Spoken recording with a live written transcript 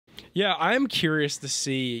Yeah, I'm curious to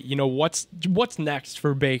see, what's next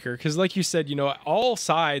for Baker. Because like you said, all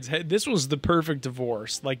sides, this was the perfect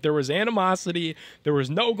divorce. Like, there was animosity, there was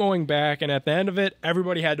no going back, and at the end of it,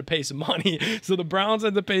 everybody had to pay some money. So the Browns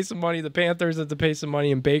had to pay some money, the Panthers had to pay some money,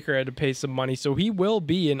 and Baker had to pay some money. So he will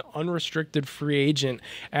be an unrestricted free agent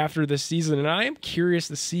after this season. And I am curious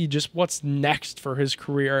to see just what's next for his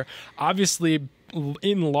career. Obviously,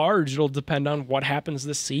 in large, it'll depend on what happens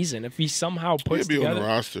this season. If he somehow puts he'll be together, on the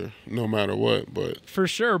roster no matter what, but for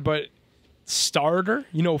sure. But starter,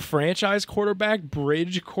 franchise quarterback,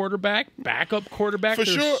 bridge quarterback, backup quarterback. For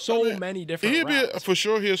There's sure, many different routes. For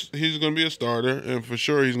sure, he's going to be a starter, and for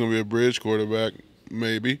sure he's going to be a bridge quarterback,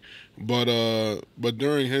 maybe. But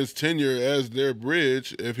during his tenure as their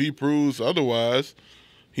bridge, if he proves otherwise,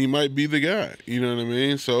 he might be the guy. You know what I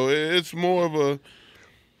mean? So it's more of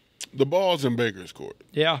the ball's in Baker's court.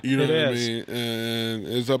 Yeah, you know what I mean? And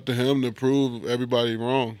it's up to him to prove everybody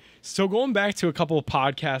wrong. So going back to a couple of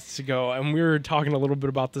podcasts ago, and we were talking a little bit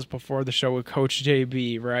about this before the show with Coach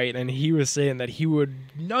JB, right? And he was saying that he would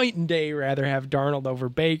night and day rather have Darnold over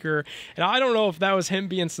Baker. And I don't know if that was him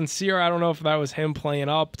being sincere. I don't know if that was him playing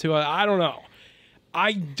up to it. I don't know.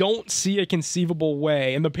 I don't see a conceivable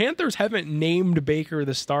way. And the Panthers haven't named Baker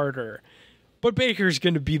the starter. But Baker's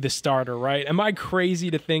going to be the starter, right? Am I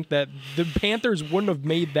crazy to think that the Panthers wouldn't have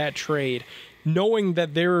made that trade knowing that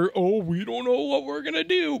we don't know what we're going to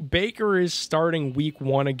do? Baker is starting week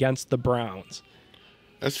 1 against the Browns.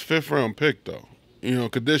 That's a 5th-round pick, though.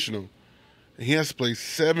 Conditional. He has to play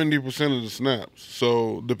 70% of the snaps.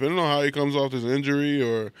 So depending on how he comes off his injury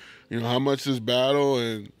or, how much this battle.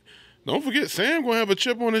 And don't forget, Sam going to have a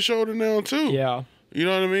chip on his shoulder now, too. Yeah. You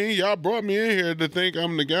know what I mean? Y'all brought me in here to think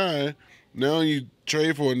I'm the guy. Now you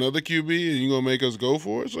trade for another QB and you're going to make us go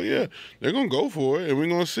for it? So, yeah, they're going to go for it, and we're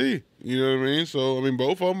going to see. You know what I mean? So,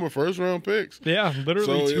 both of them are first-round picks. Yeah,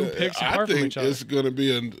 literally two picks apart from each other. I think it's going to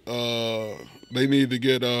be they need to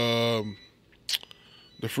get the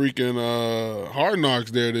freaking Hard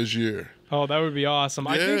Knocks there this year. Oh, that would be awesome.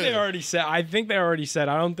 Yeah. I think they already said.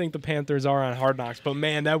 I don't think the Panthers are on Hard Knocks, but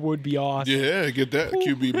man, that would be awesome. Yeah, get that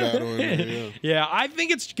QB battle in there. Yeah, I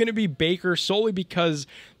think it's going to be Baker solely because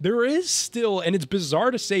there is still, and it's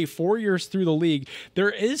bizarre to say 4 years through the league, there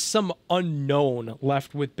is some unknown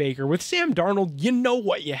left with Baker. With Sam Darnold, you know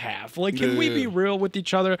what you have. Like, can we be real with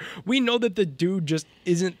each other? We know that the dude just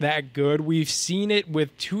isn't that good. We've seen it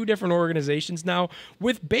with 2 different organizations now.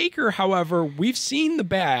 With Baker, however, we've seen the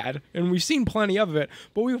bad, and we've seen plenty of it,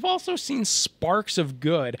 but we've also seen sparks of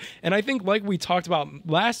good. And I think, like we talked about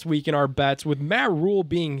last week in our bets, with Matt Rule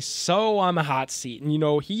being so on the hot seat, and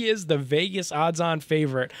he is the Vegas odds-on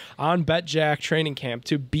favorite on betJACK training camp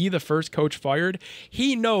to be the first coach fired.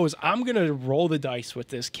 He knows, I'm going to roll the dice with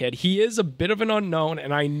this kid. He is a bit of an unknown,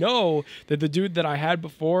 and I know that the dude that I had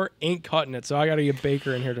before ain't cutting it, so I got to get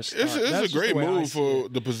Baker in here to start. It's a great move for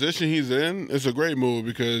the position he's in. It's a great move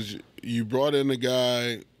because you brought in a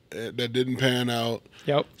guy that didn't pan out.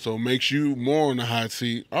 Yep. So it makes you more on the hot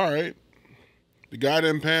seat. All right. The guy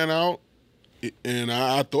didn't pan out, and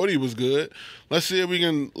I thought he was good. Let's see if we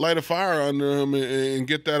can light a fire under him and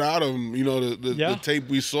get that out of him. The tape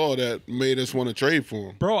we saw that made us want to trade for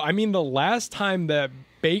him. Bro, the last time that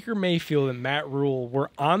Baker Mayfield and Matt Rule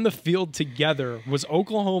were on the field together was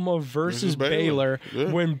Oklahoma versus Baylor.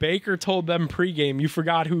 Yeah. When Baker told them pregame, "You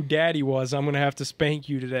forgot who Daddy was. I'm going to have to spank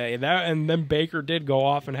you today." And then Baker did go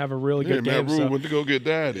off and have a really good game. Matt Rule went to go get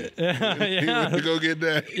Daddy. He went to go get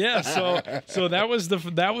Daddy. Yeah. So that was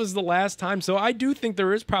the last time. So I do think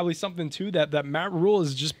there is probably something to that Matt Rule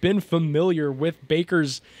has just been familiar with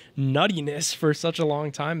Baker's nuttiness for such a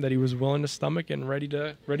long time that he was willing to stomach and ready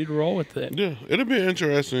to roll with it. Yeah, it'll be an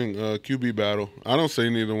interesting QB battle. I don't say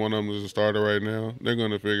neither one of them is a starter right now. They're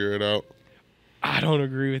going to figure it out. I don't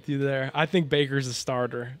agree with you there. I think Baker's a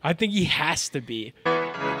starter. I think he has to be.